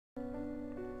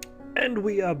And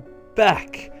we are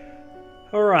back.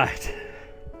 Alright.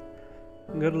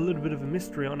 We've got a little bit of a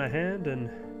mystery on our hand and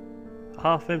a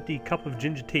half-empty cup of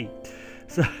ginger tea.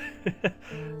 So,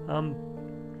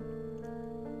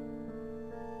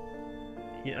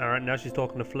 yeah, alright, now she's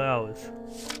talking to flowers.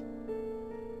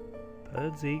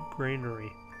 Birds eat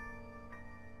greenery.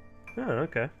 Oh,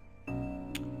 okay.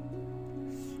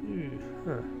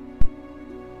 Huh.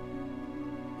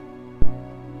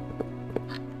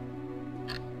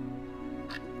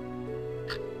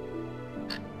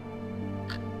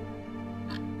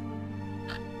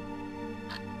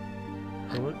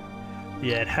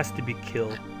 Yeah, it has to be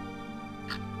kill.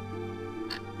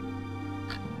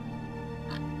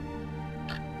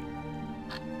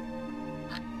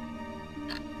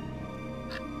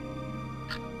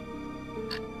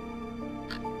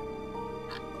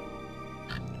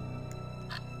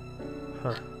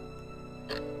 Huh.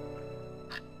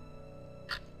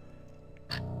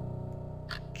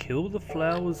 Kill the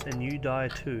flowers and you die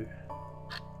too.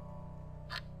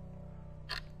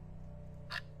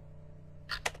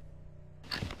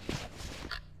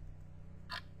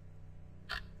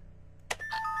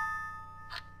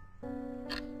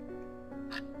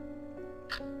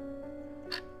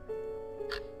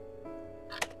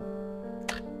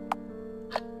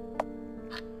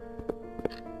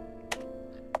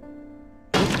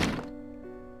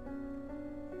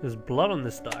 There's blood on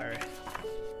this diary.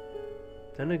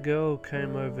 Then a girl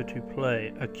came over to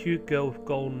play. A cute girl with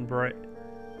golden braid.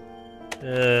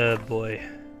 Boy.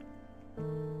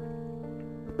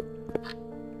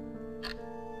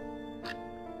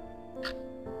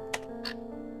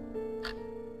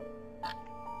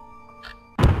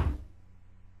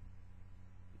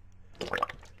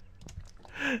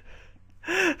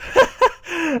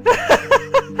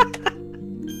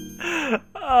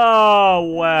 Oh,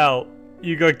 wow.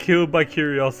 You got killed by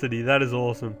curiosity. That is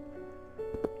awesome.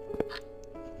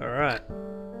 Alright.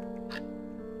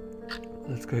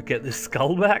 Let's go get this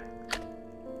skull back.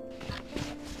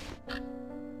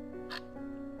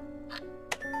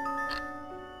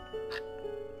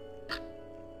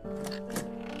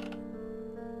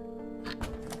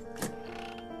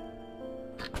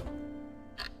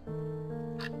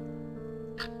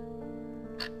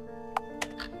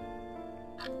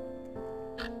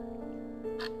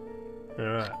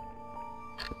 Alright.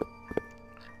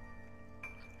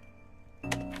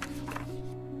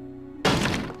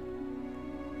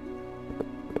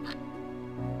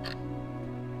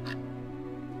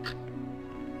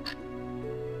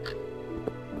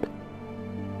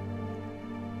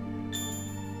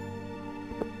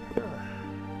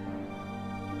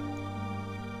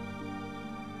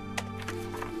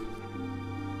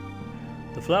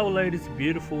 The flower lady is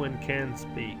beautiful and can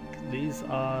speak. These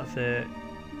are their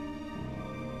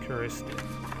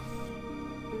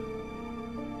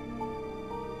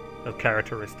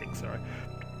characteristics, sorry.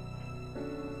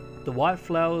 The white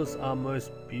flowers are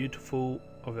most beautiful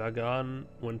of our garden.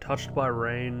 When touched by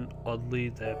rain, oddly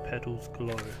their petals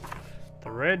glow.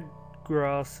 The red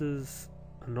grasses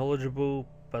are knowledgeable,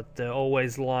 but they're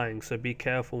always lying, so be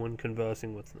careful when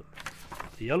conversing with them.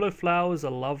 The yellow flowers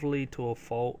are lovely to a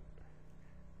fault.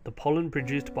 The pollen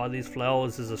produced by these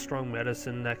flowers is a strong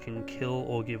medicine that can kill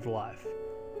or give life.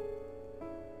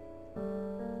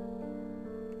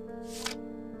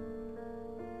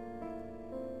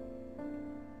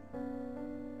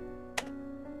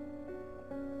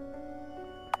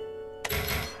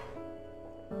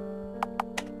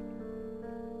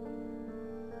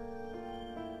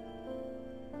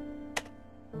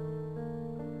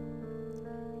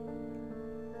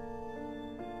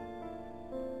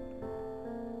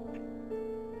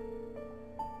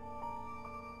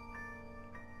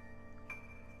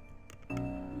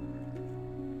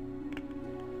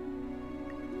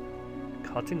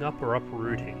 Cutting up or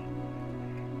uprooting?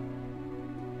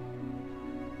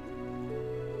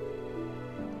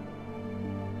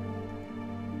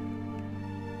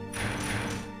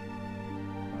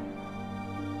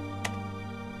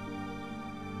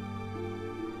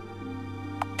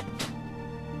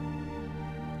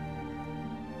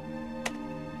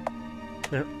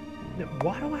 Now,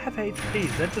 why do I have HP?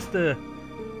 Is that just a...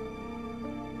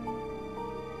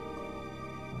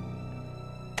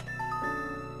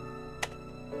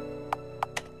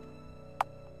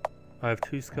 I have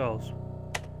 2 skulls.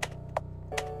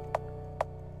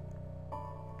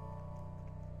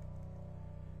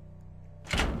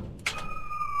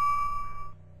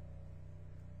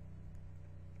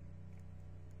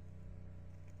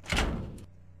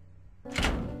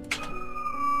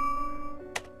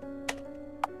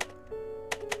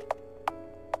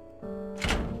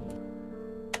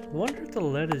 I wonder if the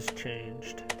letters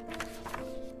changed?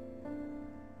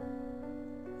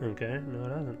 Okay, no it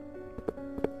hasn't.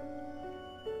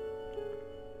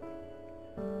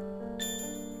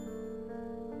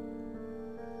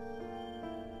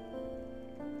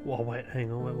 Whoa, wait,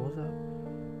 hang on, what was that?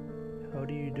 How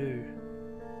do you do?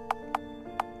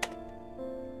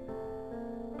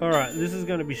 Alright, this is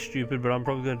gonna be stupid, but I'm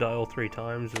probably gonna die all 3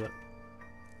 times, but...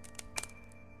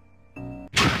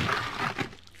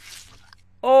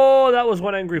 Oh, that was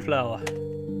one angry flower.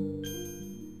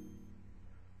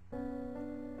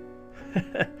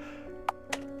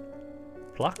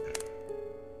 Pluck.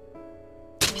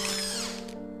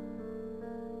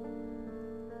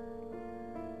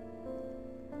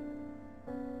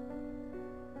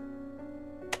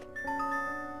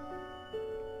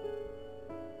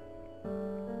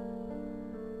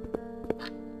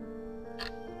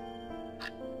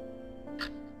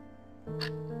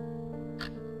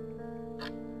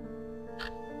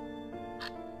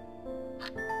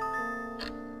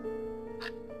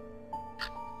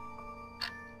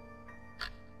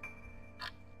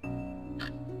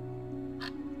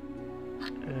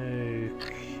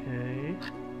 Okay.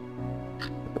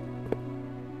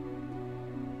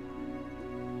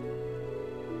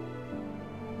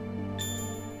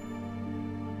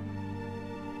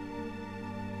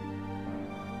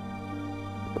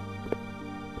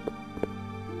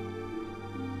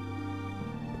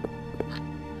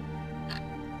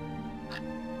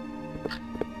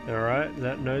 Alright,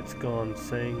 that note's gone,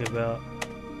 saying about...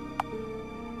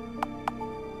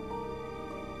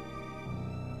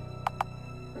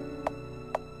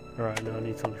 Alright, now I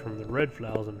need something from the red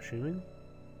flowers, I'm assuming.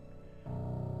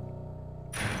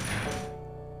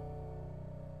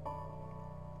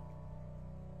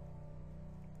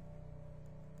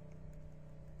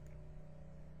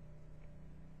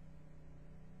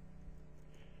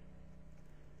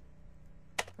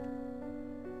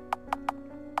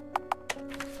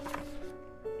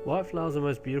 White flowers are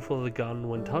most beautiful of the garden.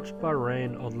 When touched by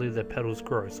rain, oddly their petals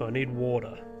grow, so I need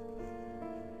water.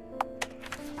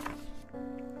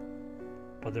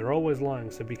 But they're always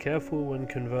lying, so be careful when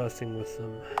conversing with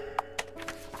them.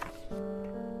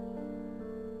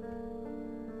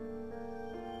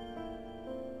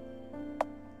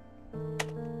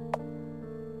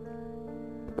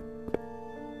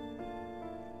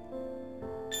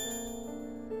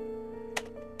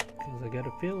 Because I get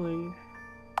a feeling...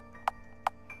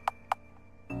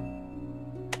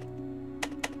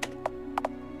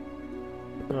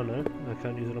 Oh no, I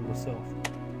can't use it on myself.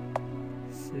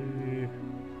 So...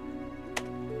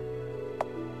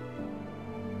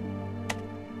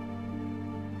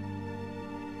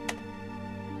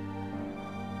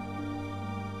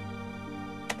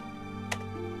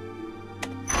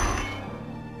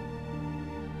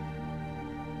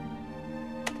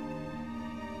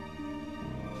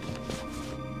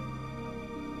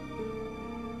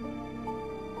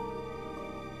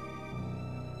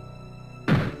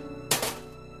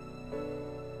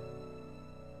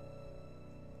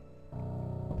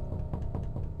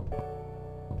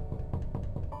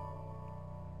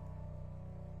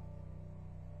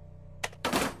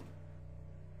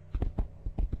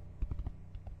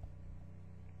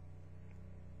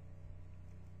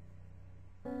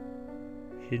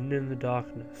 Hidden in the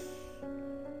darkness.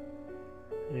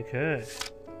 Okay.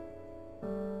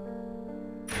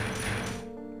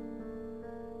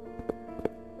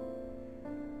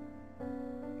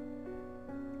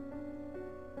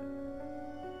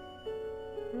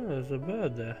 Oh, there's a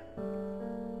bird there.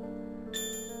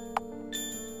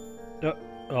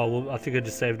 Oh, well, I think I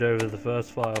just saved over the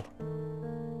first file.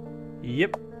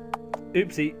 Yep.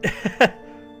 Oopsie.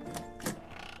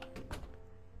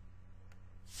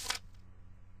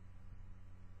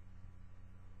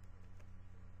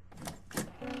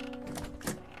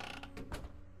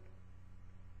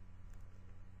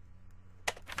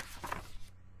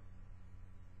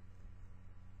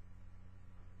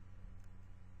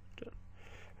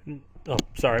 Oh,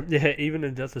 sorry. Yeah, even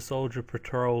in Death the Soldier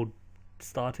patrolled,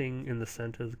 starting in the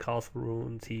center of the castle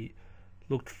ruins, he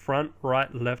looked front,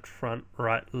 right, left.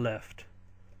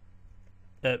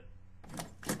 Okay,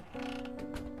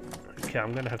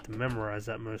 I'm gonna have to memorize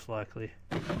that most likely.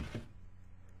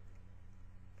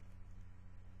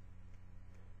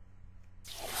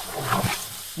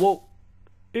 Whoa!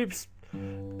 Oops!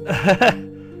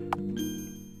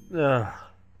 Ugh.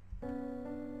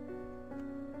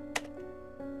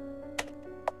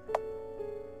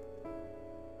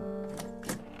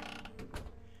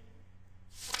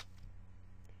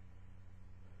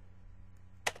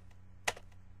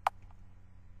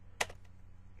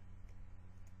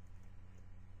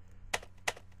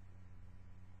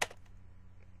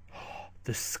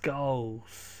 The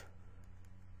skulls.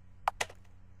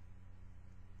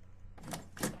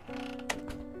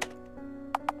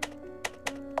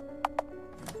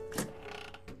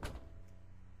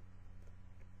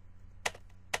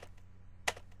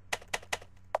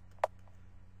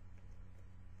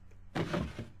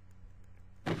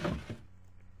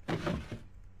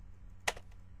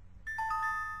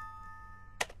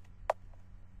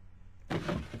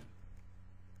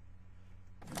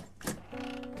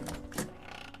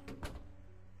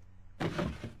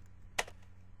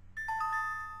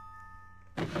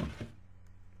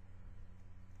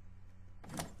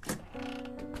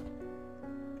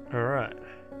 Alright.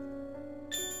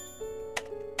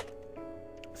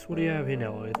 So what do you have here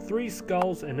now? 3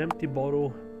 skulls, an empty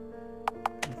bottle,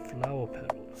 and flower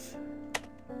petals.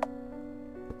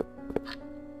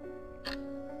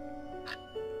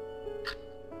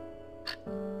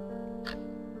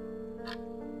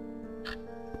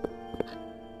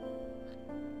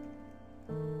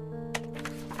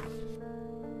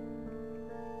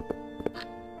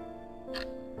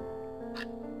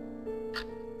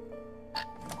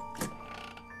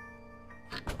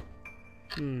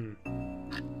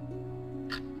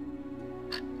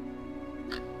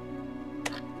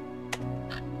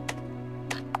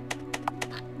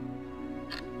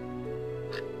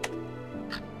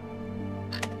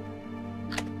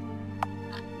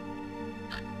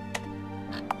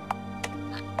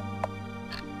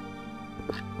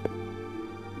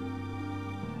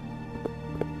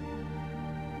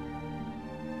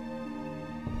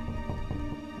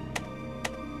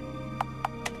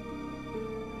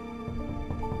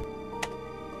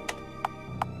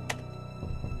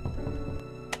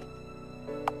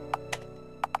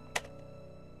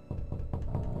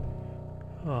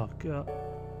 Oh god.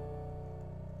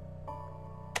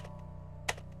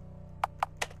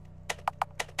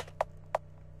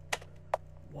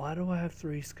 Why do I have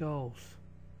 3 skulls?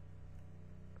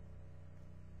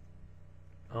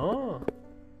 Oh.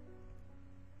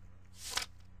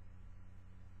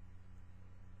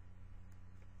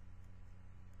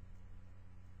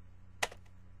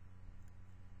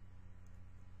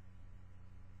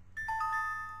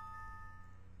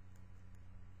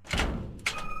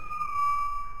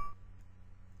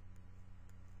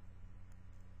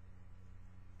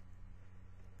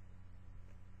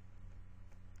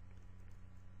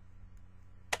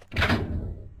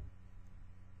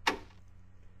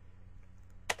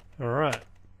 Alright.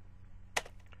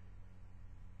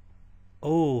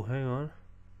 Oh, hang on.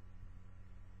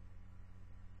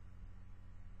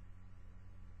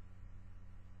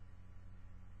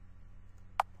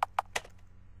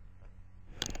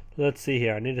 Let's see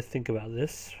here. I need to think about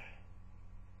this.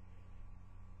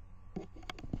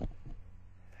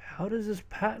 How does this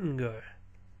pattern go?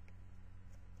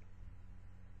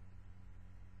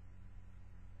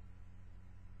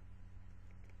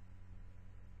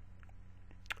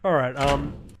 Alright,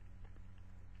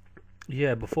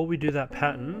 yeah, before we do that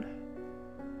pattern,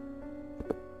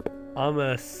 I'm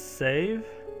gonna save,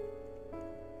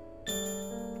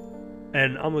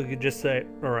 and I'm gonna just say,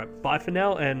 alright, bye for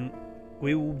now, and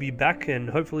we will be back, and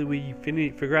hopefully we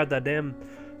figure out that damn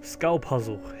skull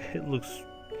puzzle. It looks,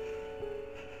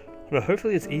 well,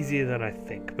 hopefully it's easier than I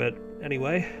think, but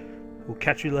anyway, we'll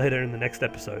catch you later in the next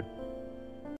episode.